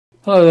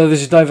Hello there,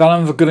 this is Dave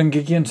Allen for Good and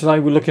Geeky, and today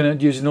we're looking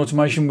at using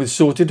automation with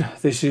Sorted.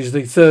 This is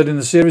the third in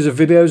the series of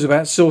videos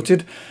about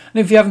Sorted, and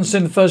if you haven't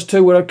seen the first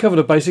two where I covered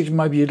the basics,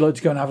 maybe you'd like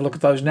to go and have a look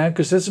at those now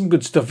because there's some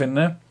good stuff in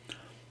there.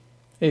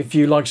 If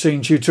you like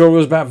seeing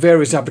tutorials about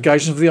various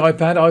applications for the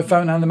iPad,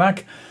 iPhone and the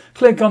Mac,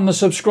 click on the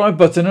subscribe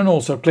button and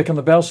also click on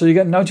the bell so you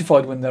get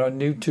notified when there are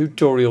new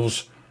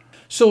tutorials.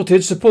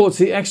 Sorted supports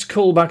the X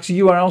Callback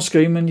URL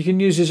scheme, and you can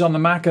use this on the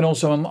Mac and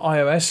also on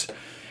iOS.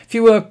 If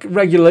you work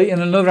regularly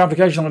in another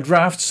application like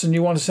Drafts and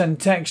you want to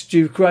send text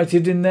you've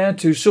created in there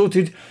to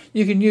Sorted,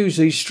 you can use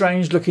these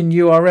strange looking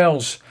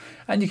URLs.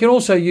 And you can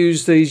also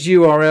use these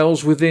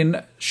URLs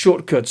within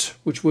shortcuts,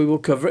 which we will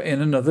cover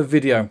in another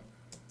video.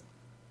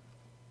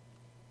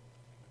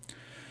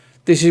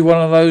 This is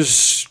one of those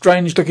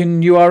strange looking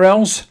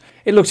URLs.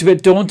 It looks a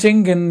bit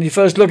daunting when you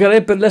first look at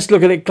it, but let's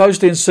look at it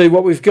closely and see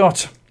what we've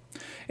got.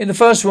 In the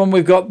first one,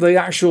 we've got the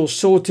actual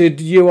Sorted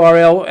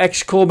URL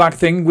X Callback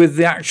thing with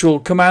the actual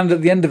command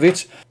at the end of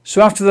it.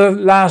 So after the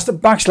last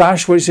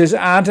backslash where it says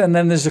add and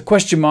then there's a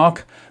question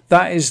mark,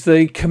 that is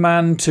the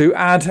command to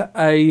add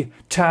a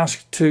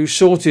task to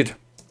Sorted.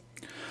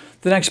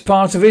 The next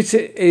part of it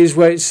is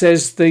where it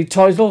says the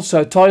title.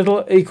 So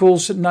title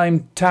equals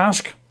named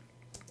task.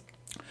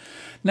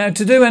 Now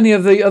to do any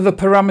of the other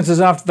parameters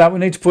after that, we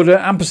need to put an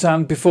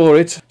ampersand before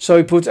it. So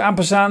we put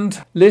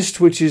ampersand list,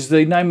 which is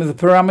the name of the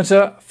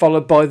parameter,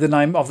 followed by the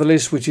name of the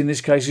list, which in this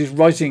case is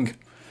writing.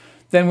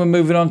 Then we're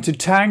moving on to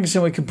tags,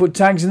 and we can put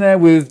tags in there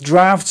with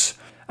drafts.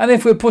 And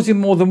if we're putting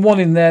more than one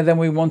in there, then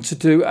we want to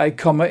do a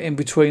comma in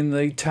between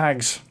the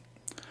tags.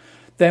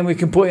 Then we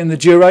can put in the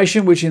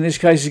duration, which in this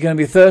case is going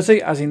to be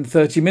 30, as in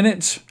 30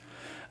 minutes.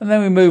 And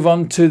then we move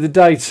on to the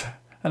date.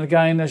 And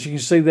again, as you can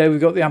see there, we've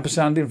got the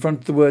ampersand in front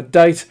of the word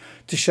date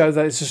to show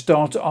that it's the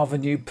start of a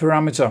new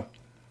parameter.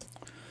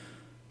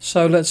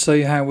 So let's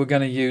see how we're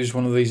going to use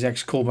one of these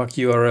X Callback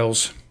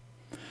URLs.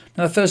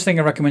 Now the first thing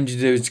I recommend you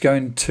do is go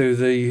into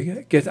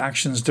the Get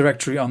Actions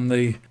directory on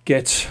the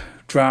Get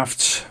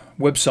Drafts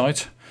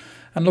website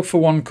and look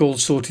for one called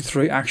Sorted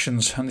 3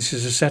 Actions. And this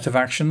is a set of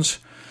actions.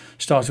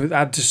 Starting with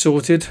Add to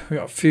Sorted. We've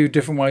got a few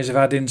different ways of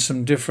adding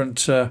some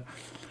different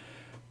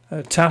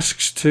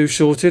tasks to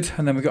Sorted,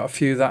 and then we've got a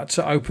few that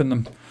open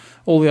them.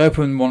 All the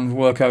open ones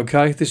work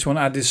okay. This one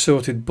added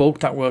sorted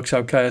bulk, that works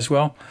okay as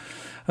well.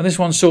 And this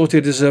one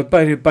sorted is a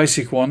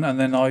basic one, and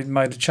then I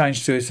made a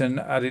change to it and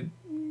added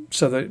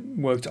so that it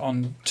worked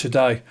on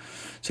today.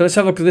 So let's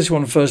have a look at this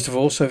one first of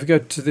all. So if you go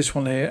to this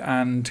one here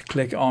and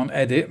click on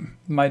edit,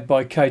 made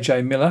by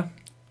KJ Miller.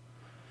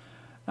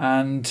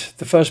 And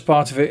the first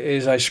part of it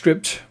is a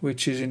script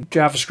which is in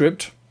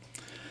JavaScript,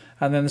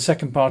 and then the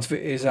second part of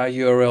it is our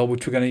URL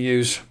which we're going to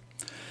use.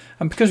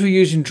 And because we're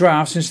using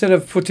drafts, instead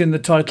of putting the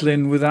title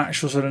in with an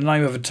actual sort of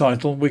name of a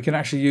title, we can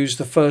actually use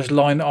the first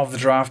line of the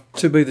draft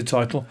to be the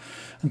title.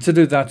 And to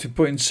do that, we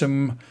put in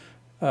some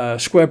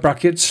square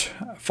brackets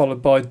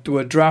followed by the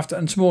word draft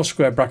and some more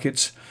square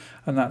brackets,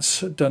 and that's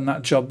done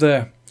that job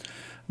there.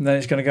 And then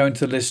it's going to go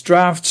into the list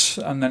drafts,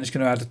 and then it's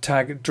going to add a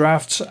tag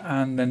drafts,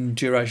 and then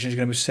duration is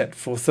going to be set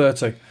for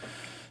 30.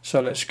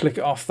 So let's click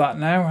off that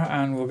now,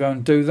 and we'll go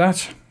and do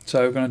that.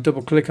 So we're going to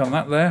double click on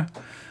that there.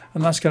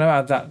 And that's going to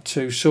add that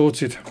to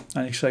Sorted,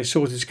 and you can say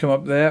Sorted's come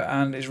up there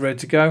and it's ready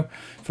to go.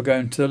 If I go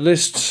into the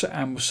lists,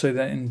 and we'll see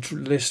that in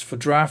list for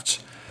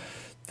drafts,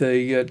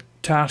 the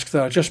task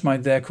that I just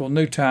made there called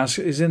new task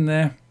is in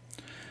there,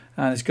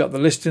 and it's got the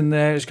list in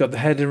there, it's got the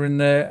header in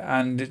there,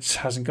 and it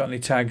hasn't got any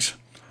tags.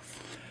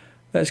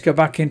 Let's go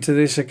back into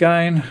this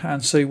again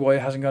and see why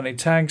it hasn't got any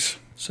tags.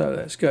 So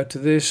let's go to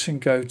this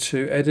and go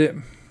to edit.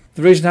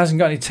 The reason it hasn't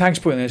got any tags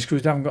put in there is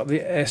because we haven't got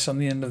the S on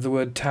the end of the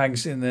word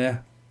tags in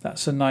there.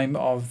 That's the name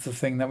of the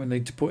thing that we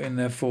need to put in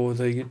there for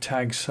the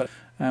tags.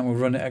 And we'll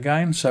run it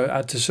again. So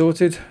add to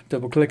Sorted,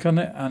 double click on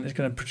it, and it's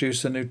going to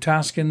produce a new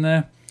task in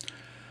there.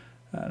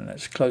 And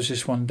let's close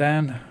this one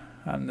down.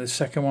 And the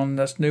second one,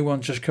 that's new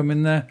one just come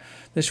in there.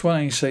 This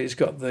one, you can see it's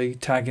got the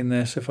tag in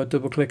there. So if I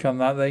double click on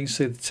that, there you can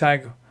see the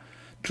tag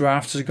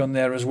drafts has gone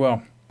there as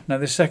well. Now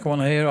this second one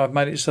here, I've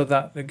made it so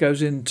that it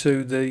goes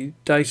into the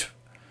date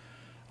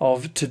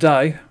of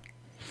today.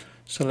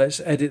 So let's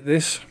edit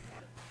this.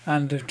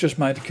 And I've just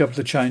made a couple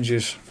of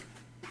changes.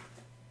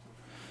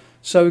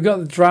 So we've got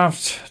the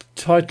draft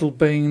title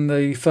being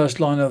the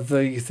first line of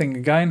the thing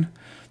again.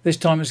 This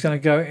time it's going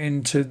to go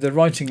into the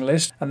writing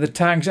list, and the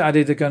tags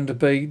added are going to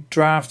be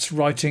drafts,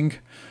 writing,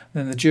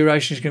 then the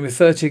duration is going to be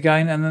 30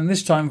 again, and then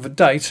this time for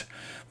date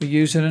we're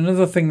using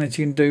another thing that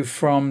you can do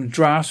from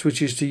drafts, which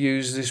is to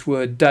use this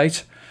word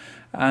date,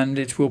 and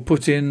it will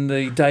put in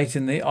the date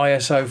in the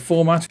ISO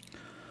format.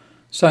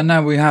 So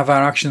now we have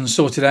our actions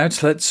sorted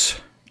out.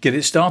 Let's get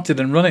it started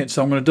and run it.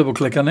 So I'm going to double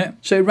click on it.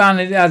 So it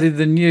added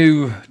the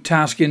new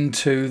task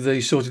into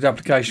the Sorted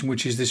application,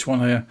 which is this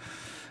one here.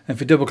 And if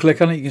you double click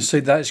on it, you can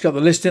see that it's got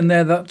the list in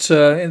there, that's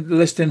the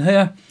list in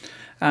here,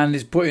 and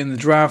it's put in the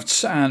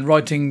drafts and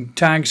writing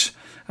tags,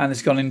 and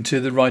it's gone into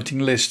the writing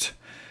list.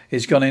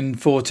 It's gone in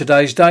for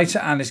today's date,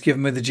 and it's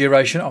given me the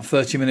duration of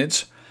 30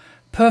 minutes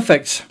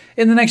Perfect.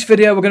 In the next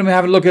video we're going to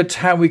have a look at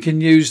how we can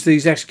use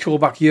these X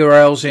Callback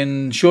URLs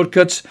in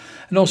shortcuts,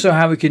 and also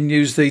how we can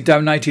use the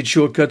donated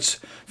shortcuts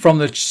from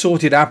the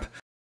sorted app.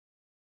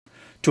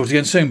 Talk to you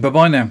again soon. Bye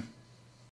bye now.